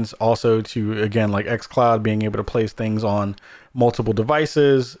expands also to, again, like xCloud, being able to place things on multiple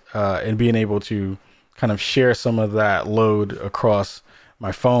devices and being able to kind of share some of that load across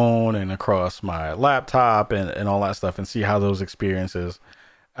my phone and across my laptop and all that stuff, and see how those experiences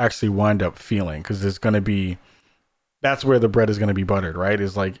actually wind up feeling. Because there's going to be, that's where the bread is going to be buttered, right?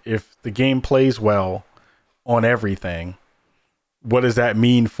 Is like, if the game plays well on everything, what does that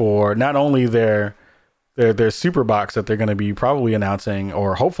mean for not only their super box that they're going to be probably announcing,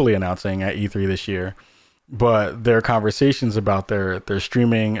 or hopefully announcing at E3 this year, but their conversations about their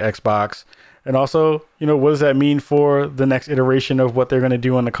streaming Xbox, and also, what does that mean for the next iteration of what they're going to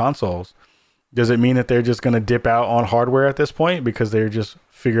do on the consoles? Does it mean that they're just going to dip out on hardware at this point because they're just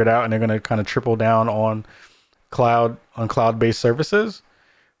figured out and they're going to kind of triple down on cloud-based services?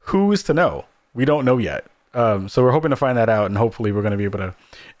 Who is to know? We don't know yet. So we're hoping to find that out, and hopefully we're going to be able to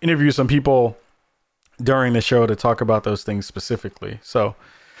interview some people during the show to talk about those things specifically. So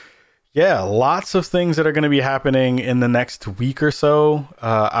yeah, lots of things that are going to be happening in the next week or so.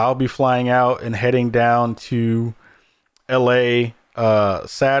 I'll be flying out and heading down to LA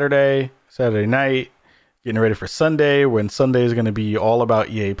Saturday night, getting ready for Sunday, when Sunday is going to be all about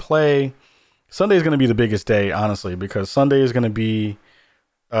EA Play. Sunday is going to be the biggest day, honestly, because Sunday is going to be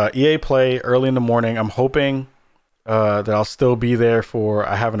EA Play early in the morning. I'm hoping that I'll still be there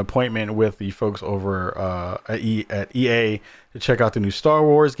I have an appointment with the folks over at EA to check out the new Star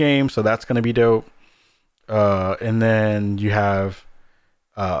Wars game. So that's going to be dope. And then you have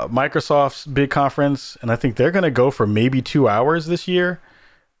Microsoft's big conference, and I think they're going to go for maybe 2 hours this year,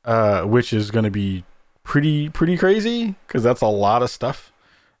 which is going to be pretty crazy, because that's a lot of stuff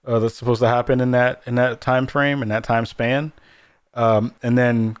that's supposed to happen in that time frame, in that time span. And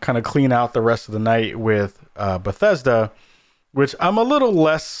then kind of clean out the rest of the night with Bethesda, which I'm a little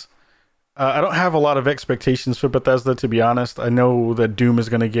less, I don't have a lot of expectations for Bethesda, to be honest. I know that Doom is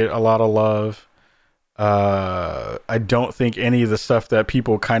going to get a lot of love. I don't think any of the stuff that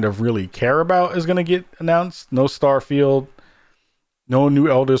people kind of really care about is going to get announced. No Starfield, No new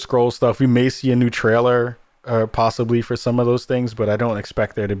Elder Scrolls stuff. We may see a new trailer, possibly for some of those things, but I don't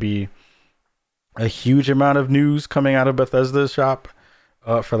expect there to be a huge amount of news coming out of Bethesda's shop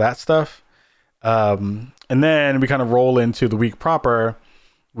for that stuff. And then we kind of roll into the week proper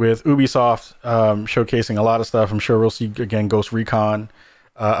with Ubisoft showcasing a lot of stuff. I'm sure we'll see again Ghost Recon.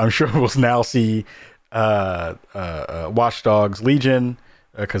 I'm sure we'll now see Watch Dogs Legion,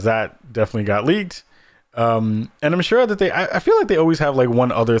 because that definitely got leaked. And I'm sure that I feel like they always have like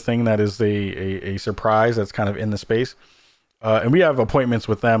one other thing that is a surprise that's kind of in the space. And we have appointments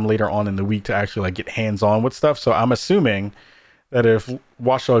with them later on in the week to actually like get hands on with stuff. So I'm assuming that if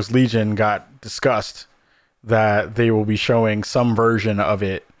Watch Dogs Legion got discussed, that they will be showing some version of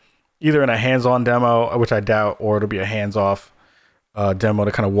it, either in a hands-on demo, which I doubt, or it'll be a hands-off demo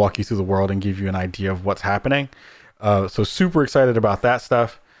to kind of walk you through the world and give you an idea of what's happening. So super excited about that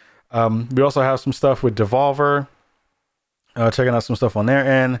stuff. We also have some stuff with Devolver, checking out some stuff on their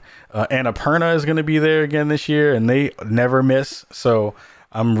end. Annapurna is going to be there again this year, and they never miss. So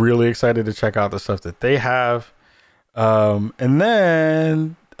I'm really excited to check out the stuff that they have. And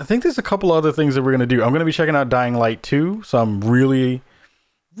then I think there's a couple other things that we're going to do. I'm going to be checking out Dying Light 2. So I'm really,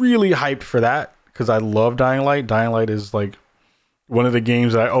 really hyped for that, because I love Dying Light. Dying Light is like one of the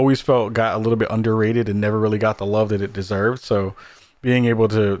games that I always felt got a little bit underrated and never really got the love that it deserved. So being able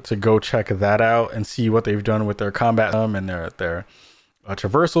to go check that out and see what they've done with their combat and their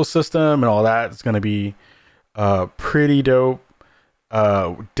traversal system and all that, it's going to be pretty dope.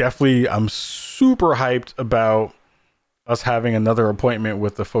 Definitely, I'm super hyped about us having another appointment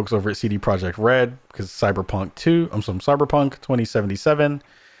with the folks over at CD Projekt Red, because Cyberpunk 2077.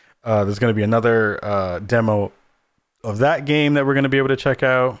 There's going to be another demo of that game that we're going to be able to check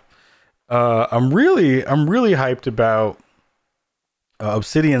out. I'm really hyped about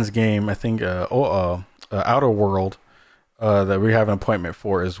Obsidian's game. I think Outer World that we have an appointment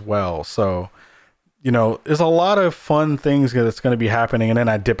for as well. So, there's a lot of fun things that's going to be happening, and then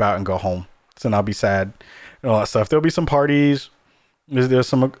I dip out and go home, so then I'll be sad and all that stuff. There'll be some parties. There's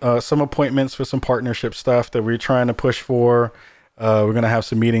some appointments for some partnership stuff that we're trying to push for. We're going to have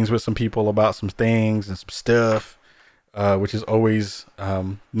some meetings with some people about some things and some stuff, which is always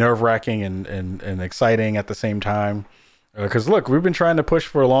nerve-wracking and exciting at the same time. Because look, we've been trying to push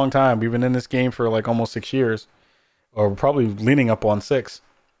for a long time. We've been in this game for like almost 6 years, or probably leaning up on 6.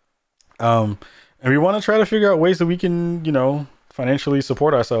 And we want to try to figure out ways that we can, financially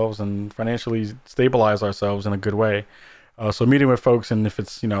support ourselves and financially stabilize ourselves in a good way. So meeting with folks, and if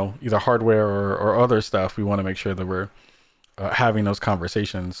it's, either hardware or other stuff, we want to make sure that we're having those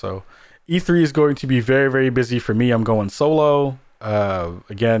conversations. So E3 is going to be very, very busy for me. I'm going solo.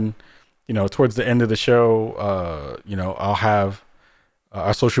 Again, towards the end of the show, I'll have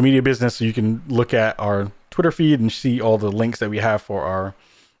our social media business, so you can look at our Twitter feed and see all the links that we have for our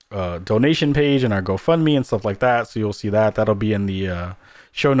donation page and our GoFundMe and stuff like that. So you'll see that. That'll be in the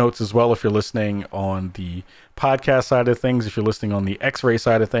show notes as well if you're listening on the podcast side of things. If you're listening on the X-Ray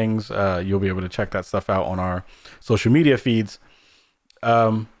side of things, you'll be able to check that stuff out on our social media feeds.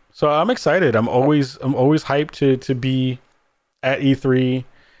 So I'm excited. I'm always hyped to be at E3.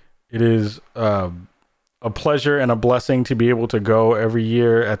 It is a pleasure and a blessing to be able to go every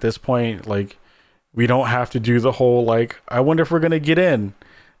year at this point. Like, we don't have to do the whole, I wonder if we're going to get in.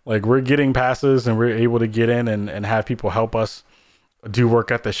 Like, we're getting passes and we're able to get in and have people help us do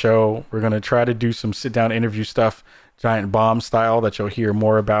work at the show. We're going to try to do some sit down interview stuff, Giant Bomb style, that you'll hear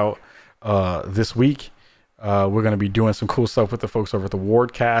more about this week. We're going to be doing some cool stuff with the folks over at the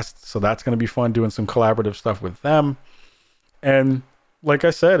Wardcast. So that's going to be fun, doing some collaborative stuff with them. And like I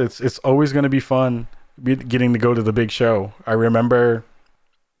said, it's always going to be fun getting to go to the big show. I remember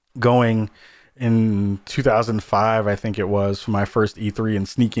going in 2005, I think it was, for my first E3, and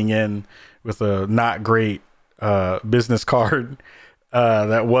sneaking in with a not great business card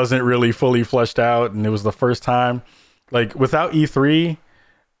that wasn't really fully fleshed out. And it was the first time, without E3,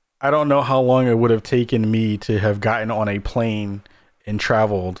 I don't know how long it would have taken me to have gotten on a plane and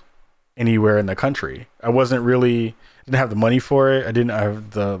traveled anywhere in the country. I didn't have the money for it. I didn't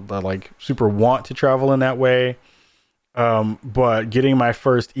have the super want to travel in that way. But getting my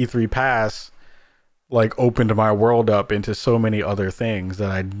first E3 pass opened my world up into so many other things that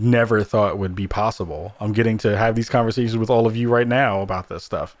I never thought would be possible. I'm getting to have these conversations with all of you right now about this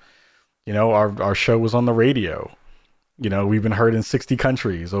stuff. Our show was on the radio. We've been heard in 60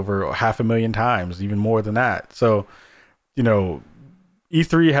 countries, over 500,000 times, even more than that. So,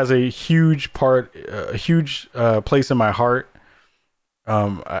 E3 has a huge place in my heart.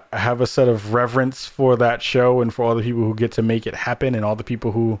 I have a set of reverence for that show and for all the people who get to make it happen, and all the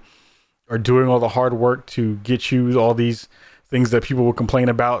people who are doing all the hard work to get you all these things that people will complain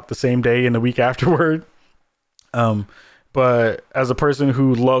about the same day and the week afterward. But as a person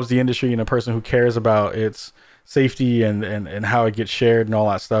who loves the industry and a person who cares about its safety and how it gets shared and all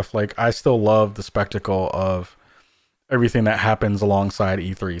that stuff, like I still love the spectacle of everything that happens alongside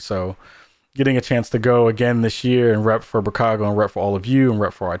E3. So getting a chance to go again this year and rep for Bricago and rep for all of you and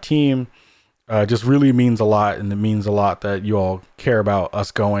rep for our team just really means a lot. And it means a lot that you all care about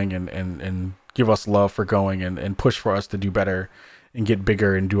us going and give us love for going and push for us to do better and get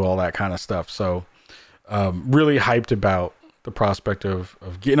bigger and do all that kind of stuff. So really hyped about the prospect of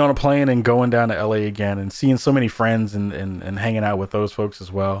getting on a plane and going down to LA again and seeing so many friends and hanging out with those folks as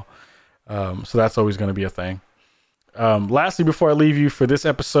well. So that's always going to be a thing. Lastly, before I leave you for this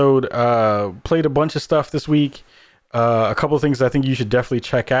episode, played a bunch of stuff this week. A couple of things I think you should definitely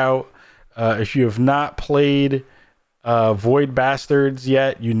check out. If you have not played Void Bastards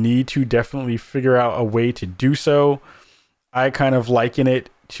yet, you need to definitely figure out a way to do so. I kind of liken it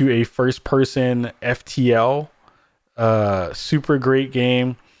to a first-person FTL. Super great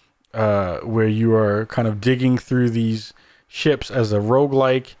game where you are kind of digging through these ships as a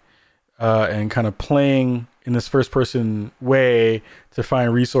roguelike and kind of playing in this first-person way to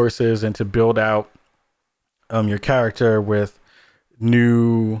find resources and to build out your character with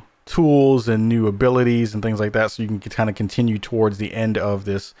new tools and new abilities and things like that, so you can kind of continue towards the end of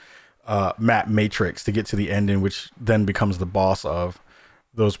this map matrix to get to the end, in which then becomes the boss of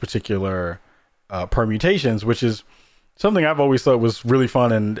those particular permutations, which is something I've always thought was really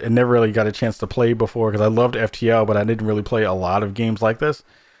fun and never really got a chance to play before, because I loved FTL, but I didn't really play a lot of games like this.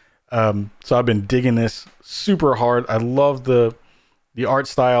 So I've been digging this super hard. I love the art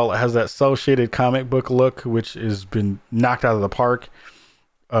style. It has that cel-shaded comic book look, which has been knocked out of the park.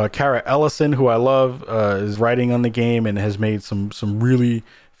 Kara Ellison, who I love, is writing on the game and has made some really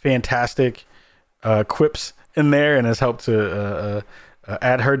fantastic quips in there and has helped to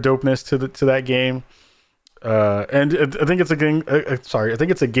add her dopeness to that game. And I think it's a game. I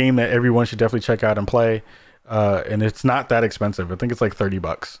think it's a game that everyone should definitely check out and play. And it's not that expensive. I think it's like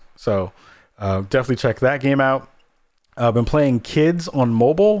 $30. So definitely check that game out. I've been playing Kids on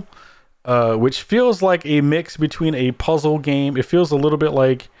mobile, which feels like a mix between a puzzle game. It feels a little bit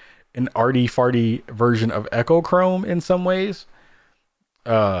like an arty-farty version of Echo Chrome in some ways.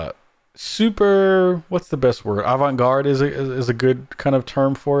 Super, what's the best word? Avant-garde is a good kind of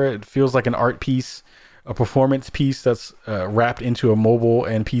term for it. It feels like an art piece, a performance piece that's wrapped into a mobile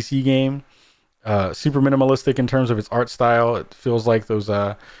and PC game. Super minimalistic in terms of its art style. It feels like those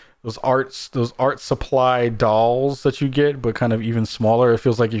art supply dolls that you get, but kind of even smaller. It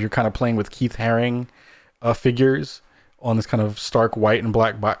feels like you're kind of playing with Keith Haring figures on this kind of stark white and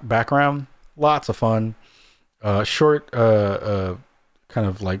black background. Lots of fun. Short kind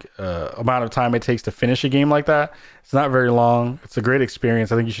of like amount of time it takes to finish a game like that. It's not very long. It's a great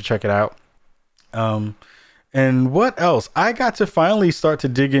experience. I think you should check it out. And what else? I got to finally start to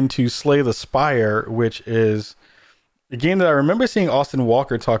dig into Slay the Spire, which is a game that I remember seeing Austin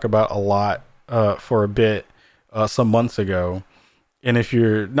Walker talk about a lot for a bit some months ago. And if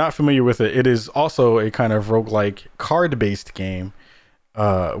you're not familiar with it, it is also a kind of roguelike card-based game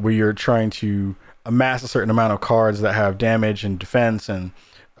where you're trying to amass a certain amount of cards that have damage and defense and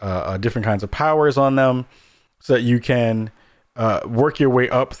different kinds of powers on them, so that you can work your way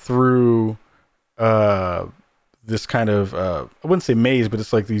up through this kind of I wouldn't say maze, but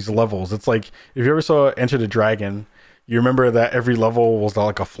it's like these levels. It's like if you ever saw Enter the Dragon, you remember that every level was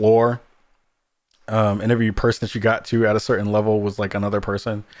like a floor, and every person that you got to at a certain level was like another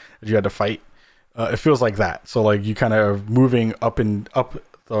person that you had to fight. It feels like that. So like you kind of moving up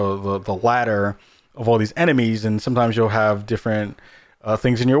the ladder of all these enemies, and sometimes you'll have different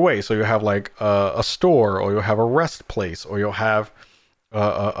things in your way. So you'll have like a store, or you'll have a rest place, or you'll have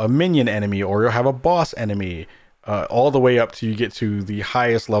a minion enemy, or you'll have a boss enemy, all the way up to you get to the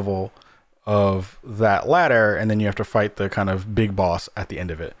highest level of that ladder, and then you have to fight the kind of big boss at the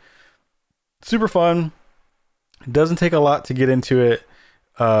end of it. Super fun. It doesn't take a lot to get into it.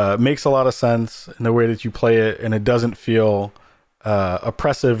 Makes a lot of sense in the way that you play it, and it doesn't feel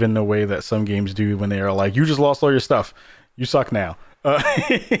oppressive in the way that some games do when they are like, you just lost all your stuff, you suck now.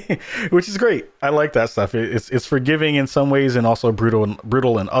 Which is great. I like that stuff. It's forgiving in some ways and also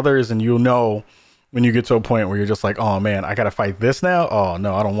brutal in others, and you'll know when you get to a point where you're just like, oh man, I gotta fight this now. Oh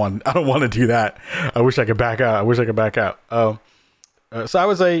no, I don't want to do that. I wish I could back out. So I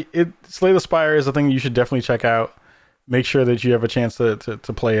would say Slay the Spire is a thing you should definitely check out. Make sure that you have a chance to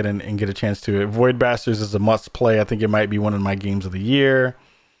play it and get a chance to it. Void Bastards is a must play. I think it might be one of my games of the year.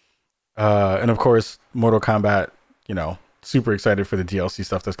 And of course, Mortal Kombat, super excited for the DLC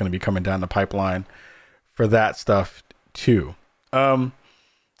stuff that's going to be coming down the pipeline for that stuff too.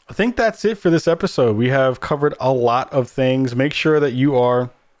 I think that's it for this episode. We have covered a lot of things. Make sure that you are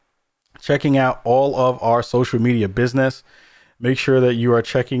checking out all of our social media business. Make sure that you are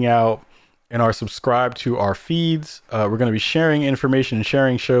checking out and are subscribed to our feeds. We're going to be sharing information and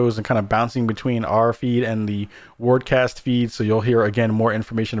sharing shows and kind of bouncing between our feed and the Wardcast feed. So you'll hear, again, more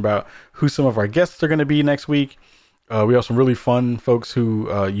information about who some of our guests are going to be next week. We have some really fun folks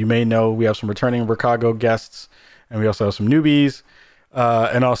who you may know. We have some returning Racago guests, and we also have some newbies.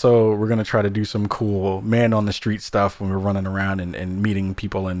 And also, we're going to try to do some cool man on the street stuff when we're running around and meeting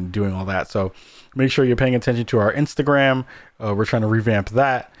people and doing all that. So make sure you're paying attention to our Instagram. We're trying to revamp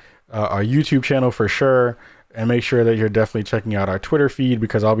that. Our YouTube channel for sure. And make sure that you're definitely checking out our Twitter feed,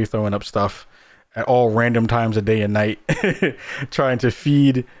 because I'll be throwing up stuff at all random times of day and night, trying to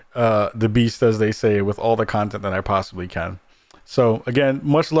feed the beast, as they say, with all the content that I possibly can. So again,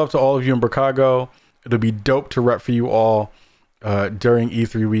 much love to all of you in Chicago. It'll be dope to rep for you all during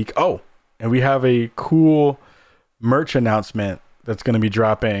E3 week. Oh, and we have a cool merch announcement that's going to be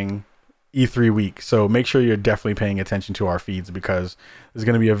dropping E3 week. So make sure you're definitely paying attention to our feeds, because there's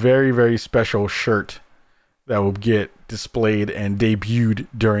going to be a very, very special shirt that will get displayed and debuted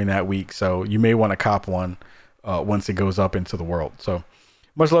during that week. So you may want to cop one once it goes up into the world. So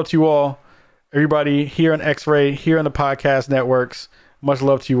much love to you all, everybody here on X-Ray, here on the podcast networks. Much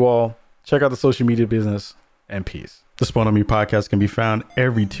love to you all. Check out the social media business, and peace. The Spawn on Me podcast can be found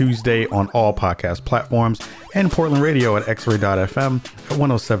every Tuesday on all podcast platforms, and Portland radio at xray.fm at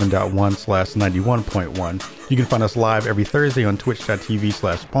 107.1/91.1. You can find us live every Thursday on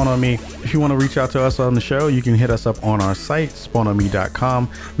twitch.tv/Spawn on Me. If you want to reach out to us on the show, you can hit us up on our site, spawnonme.com,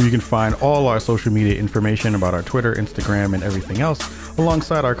 where you can find all our social media information about our Twitter, Instagram, and everything else,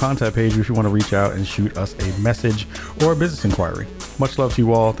 alongside our contact page if you want to reach out and shoot us a message or a business inquiry. Much love to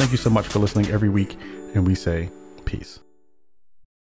you all. Thank you so much for listening every week, and we say peace.